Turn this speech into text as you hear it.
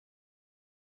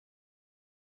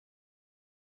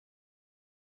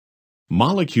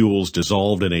Molecules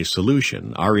dissolved in a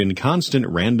solution are in constant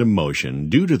random motion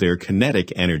due to their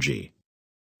kinetic energy.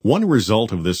 One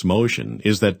result of this motion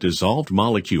is that dissolved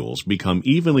molecules become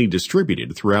evenly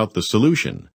distributed throughout the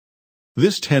solution.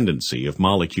 This tendency of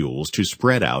molecules to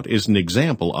spread out is an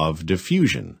example of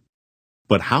diffusion.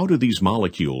 But how do these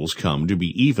molecules come to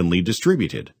be evenly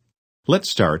distributed? Let's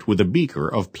start with a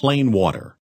beaker of plain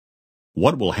water.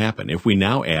 What will happen if we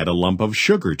now add a lump of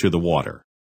sugar to the water?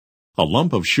 A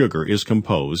lump of sugar is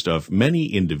composed of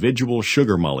many individual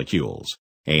sugar molecules,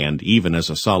 and even as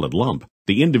a solid lump,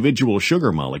 the individual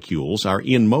sugar molecules are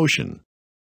in motion.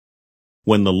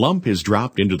 When the lump is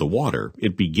dropped into the water,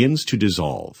 it begins to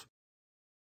dissolve.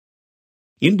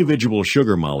 Individual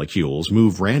sugar molecules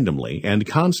move randomly and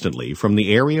constantly from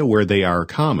the area where they are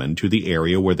common to the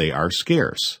area where they are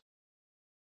scarce.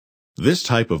 This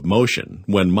type of motion,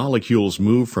 when molecules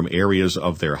move from areas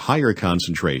of their higher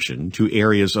concentration to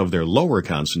areas of their lower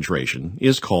concentration,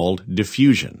 is called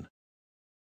diffusion.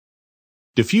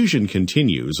 Diffusion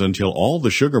continues until all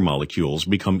the sugar molecules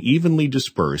become evenly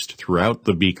dispersed throughout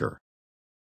the beaker.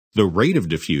 The rate of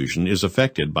diffusion is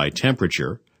affected by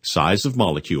temperature, size of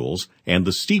molecules, and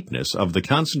the steepness of the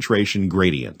concentration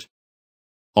gradient.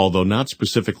 Although not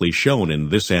specifically shown in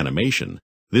this animation,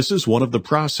 this is one of the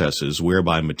processes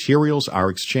whereby materials are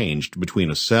exchanged between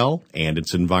a cell and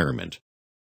its environment.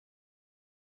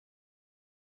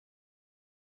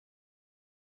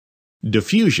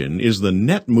 Diffusion is the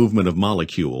net movement of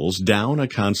molecules down a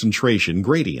concentration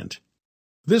gradient.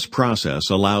 This process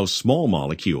allows small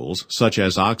molecules, such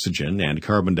as oxygen and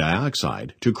carbon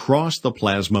dioxide, to cross the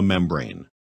plasma membrane.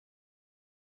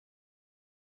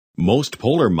 Most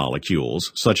polar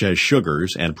molecules, such as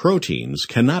sugars and proteins,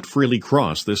 cannot freely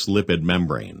cross this lipid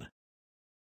membrane.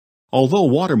 Although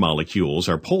water molecules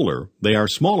are polar, they are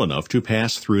small enough to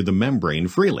pass through the membrane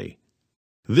freely.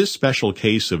 This special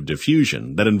case of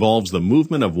diffusion that involves the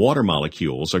movement of water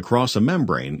molecules across a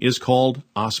membrane is called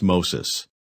osmosis.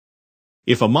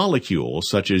 If a molecule,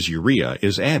 such as urea,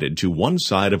 is added to one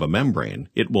side of a membrane,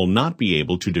 it will not be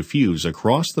able to diffuse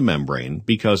across the membrane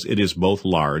because it is both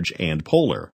large and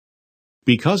polar.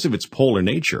 Because of its polar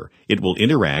nature, it will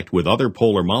interact with other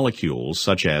polar molecules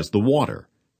such as the water.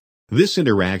 This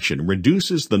interaction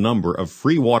reduces the number of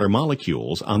free water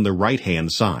molecules on the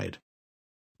right-hand side.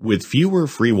 With fewer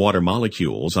free water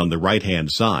molecules on the right-hand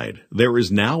side, there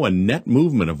is now a net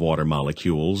movement of water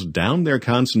molecules down their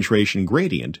concentration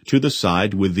gradient to the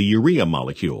side with the urea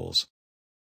molecules.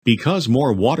 Because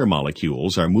more water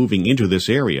molecules are moving into this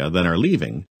area than are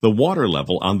leaving, the water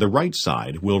level on the right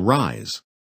side will rise.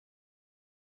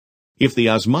 If the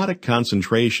osmotic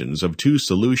concentrations of two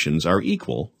solutions are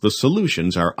equal, the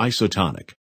solutions are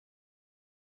isotonic.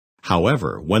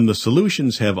 However, when the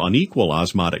solutions have unequal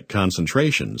osmotic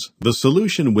concentrations, the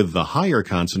solution with the higher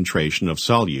concentration of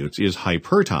solutes is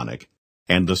hypertonic,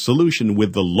 and the solution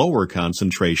with the lower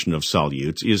concentration of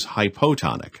solutes is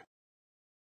hypotonic.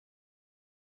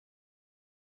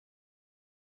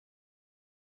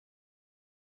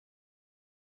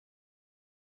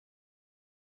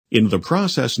 In the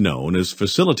process known as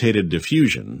facilitated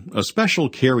diffusion, a special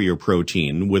carrier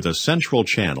protein with a central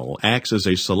channel acts as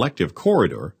a selective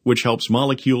corridor which helps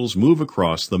molecules move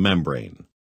across the membrane.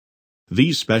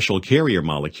 These special carrier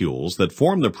molecules that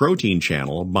form the protein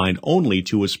channel bind only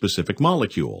to a specific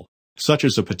molecule, such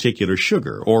as a particular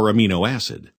sugar or amino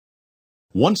acid.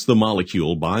 Once the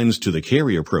molecule binds to the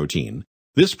carrier protein,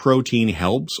 this protein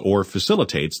helps or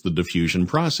facilitates the diffusion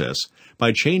process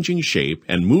by changing shape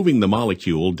and moving the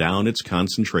molecule down its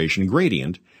concentration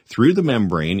gradient through the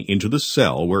membrane into the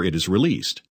cell where it is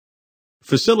released.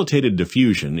 Facilitated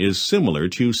diffusion is similar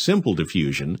to simple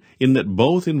diffusion in that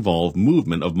both involve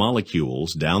movement of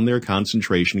molecules down their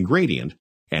concentration gradient,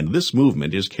 and this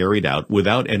movement is carried out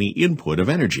without any input of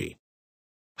energy.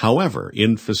 However,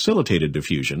 in facilitated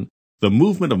diffusion, the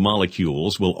movement of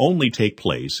molecules will only take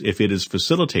place if it is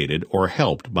facilitated or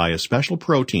helped by a special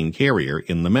protein carrier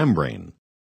in the membrane.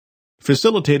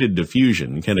 Facilitated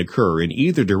diffusion can occur in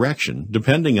either direction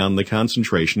depending on the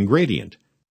concentration gradient.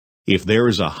 If there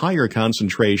is a higher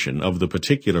concentration of the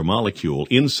particular molecule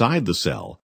inside the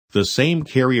cell, the same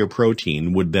carrier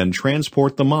protein would then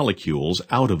transport the molecules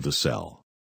out of the cell.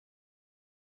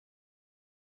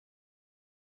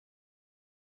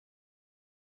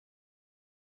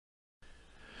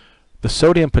 The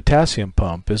sodium-potassium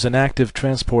pump is an active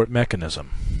transport mechanism.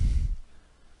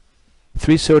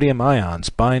 3 sodium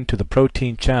ions bind to the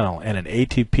protein channel, and an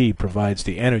ATP provides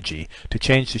the energy to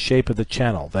change the shape of the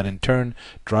channel that in turn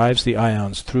drives the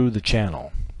ions through the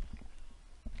channel.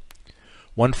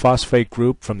 One phosphate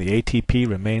group from the ATP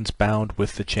remains bound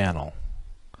with the channel.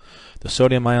 The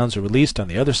sodium ions are released on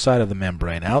the other side of the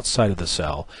membrane outside of the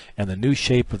cell, and the new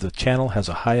shape of the channel has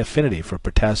a high affinity for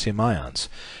potassium ions,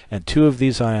 and two of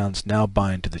these ions now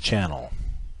bind to the channel.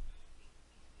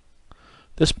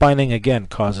 This binding again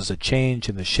causes a change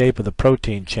in the shape of the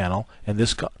protein channel, and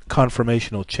this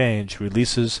conformational change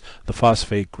releases the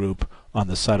phosphate group on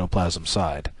the cytoplasm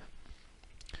side.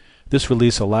 This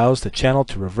release allows the channel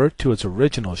to revert to its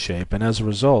original shape, and as a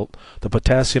result, the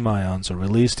potassium ions are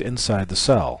released inside the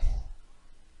cell.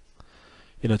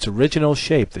 In its original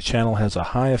shape, the channel has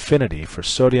a high affinity for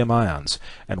sodium ions,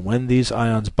 and when these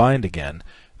ions bind again,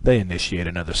 they initiate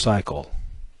another cycle.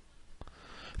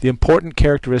 The important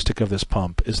characteristic of this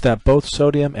pump is that both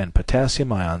sodium and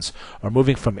potassium ions are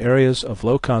moving from areas of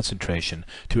low concentration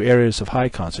to areas of high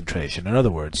concentration. In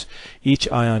other words,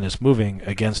 each ion is moving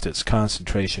against its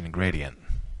concentration gradient.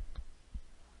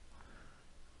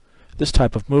 This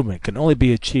type of movement can only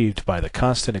be achieved by the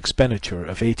constant expenditure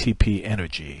of ATP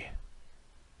energy.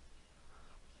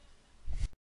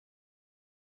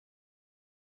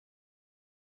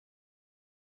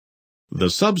 The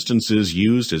substances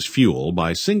used as fuel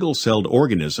by single-celled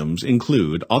organisms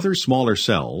include other smaller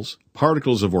cells,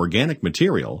 particles of organic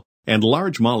material, and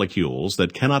large molecules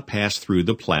that cannot pass through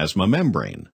the plasma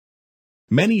membrane.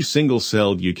 Many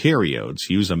single-celled eukaryotes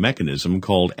use a mechanism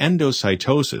called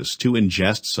endocytosis to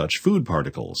ingest such food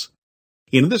particles.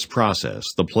 In this process,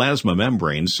 the plasma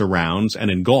membrane surrounds and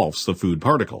engulfs the food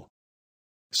particle.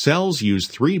 Cells use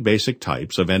three basic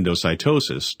types of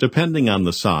endocytosis depending on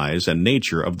the size and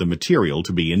nature of the material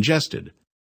to be ingested: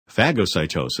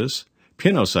 phagocytosis,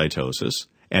 pinocytosis,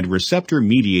 and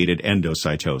receptor-mediated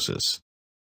endocytosis.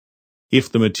 If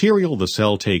the material the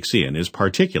cell takes in is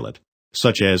particulate,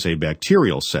 such as a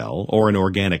bacterial cell or an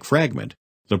organic fragment,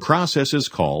 the process is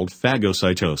called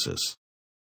phagocytosis.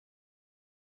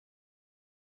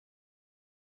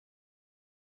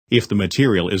 If the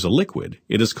material is a liquid,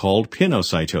 it is called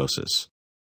pinocytosis.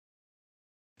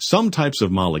 Some types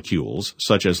of molecules,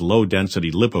 such as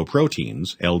low-density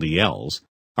lipoproteins, LDLs,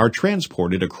 are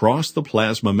transported across the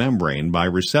plasma membrane by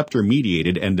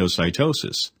receptor-mediated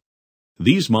endocytosis.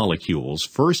 These molecules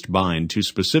first bind to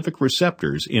specific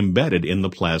receptors embedded in the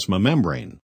plasma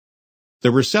membrane.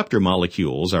 The receptor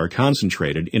molecules are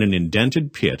concentrated in an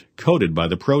indented pit coated by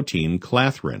the protein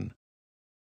clathrin.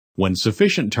 When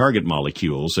sufficient target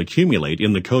molecules accumulate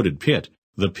in the coated pit,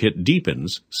 the pit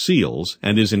deepens, seals,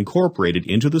 and is incorporated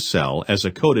into the cell as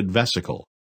a coated vesicle.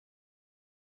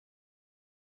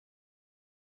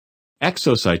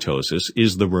 Exocytosis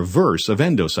is the reverse of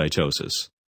endocytosis.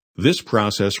 This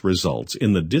process results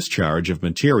in the discharge of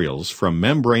materials from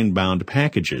membrane-bound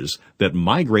packages that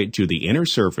migrate to the inner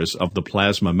surface of the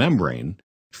plasma membrane,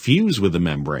 fuse with the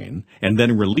membrane, and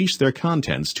then release their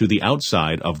contents to the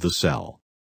outside of the cell.